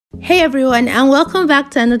Hey everyone, and welcome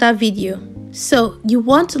back to another video. So, you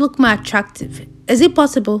want to look more attractive. Is it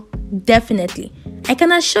possible? Definitely. I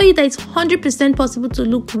can assure you that it's 100% possible to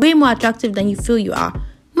look way more attractive than you feel you are.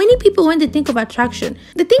 Many people, when they think of attraction,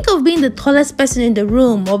 they think of being the tallest person in the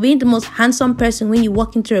room or being the most handsome person when you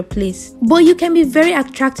walk into a place. But you can be very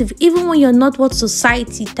attractive even when you're not what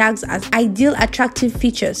society tags as ideal attractive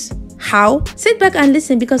features. How? Sit back and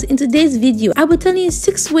listen, because in today's video, I will tell you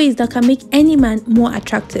 6 ways that can make any man more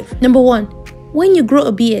attractive. Number 1. When you grow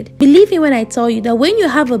a beard. Believe me when I tell you that when you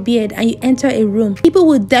have a beard and you enter a room, people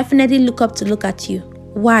will definitely look up to look at you.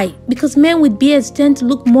 Why? Because men with beards tend to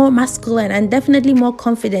look more masculine and definitely more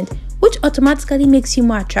confident, which automatically makes you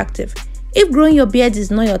more attractive. If growing your beard is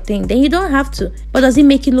not your thing, then you don't have to. But does it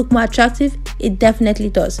make you look more attractive? It definitely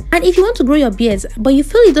does. And if you want to grow your beards, but you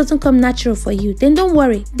feel it doesn't come natural for you, then don't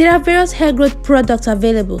worry. There are various hair growth products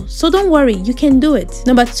available, so don't worry, you can do it.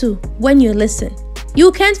 Number 2, when you listen.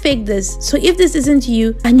 You can't fake this, so if this isn't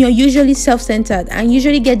you and you're usually self-centered and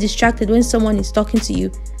usually get distracted when someone is talking to you,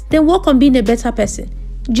 then work on being a better person.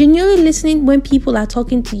 Genuinely listening when people are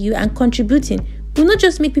talking to you and contributing will not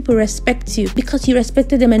just make people respect you because you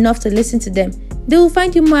respected them enough to listen to them. They will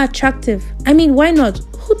find you more attractive. I mean, why not?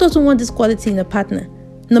 Who doesn't want this quality in a partner?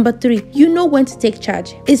 Number 3, you know when to take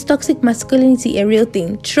charge. Is toxic masculinity a real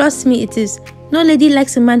thing? Trust me, it is. No lady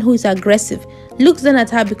likes a man who is aggressive, looks down at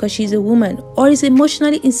her because she's a woman, or is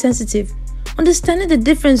emotionally insensitive. Understanding the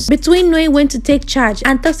difference between knowing when to take charge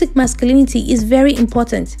and toxic masculinity is very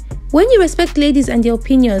important. When you respect ladies and their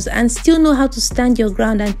opinions and still know how to stand your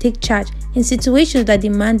ground and take charge in situations that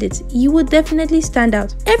demand it, you will definitely stand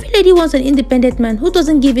out. Every lady wants an independent man who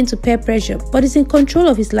doesn't give in to peer pressure but is in control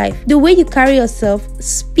of his life. The way you carry yourself,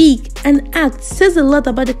 speak, and act says a lot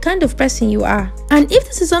about the kind of person you are. And if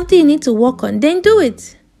this is something you need to work on, then do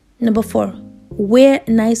it. Number 4, wear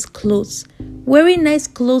nice clothes. Wearing nice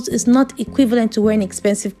clothes is not equivalent to wearing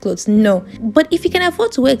expensive clothes, no. But if you can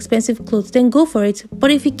afford to wear expensive clothes, then go for it.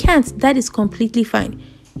 But if you can't, that is completely fine.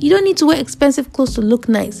 You don't need to wear expensive clothes to look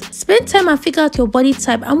nice. Spend time and figure out your body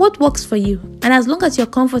type and what works for you. And as long as you're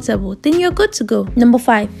comfortable, then you're good to go. Number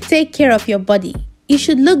 5, take care of your body. You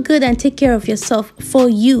should look good and take care of yourself for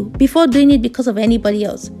you before doing it because of anybody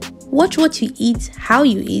else. Watch what you eat, how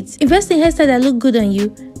you eat. Invest in hairstyles that look good on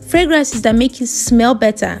you, fragrances that make you smell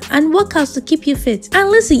better, and workouts to keep you fit. And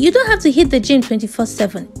listen, you don't have to hit the gym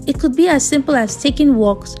 24/7. It could be as simple as taking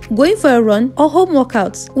walks, going for a run, or home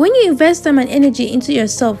workouts. When you invest time and energy into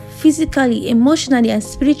yourself, physically, emotionally, and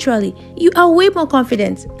spiritually, you are way more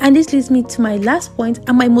confident. And this leads me to my last point,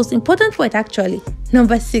 and my most important point actually.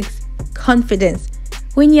 Number 6, confidence.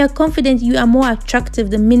 When you are confident, you are more attractive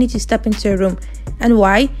the minute you step into a room. And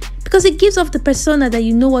why? Because it gives off the persona that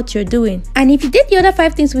you know what you're doing. And if you did the other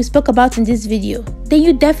 5 things we spoke about in this video, then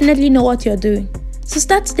you definitely know what you're doing. So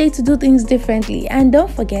start today to do things differently, and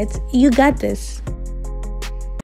don't forget, you got this.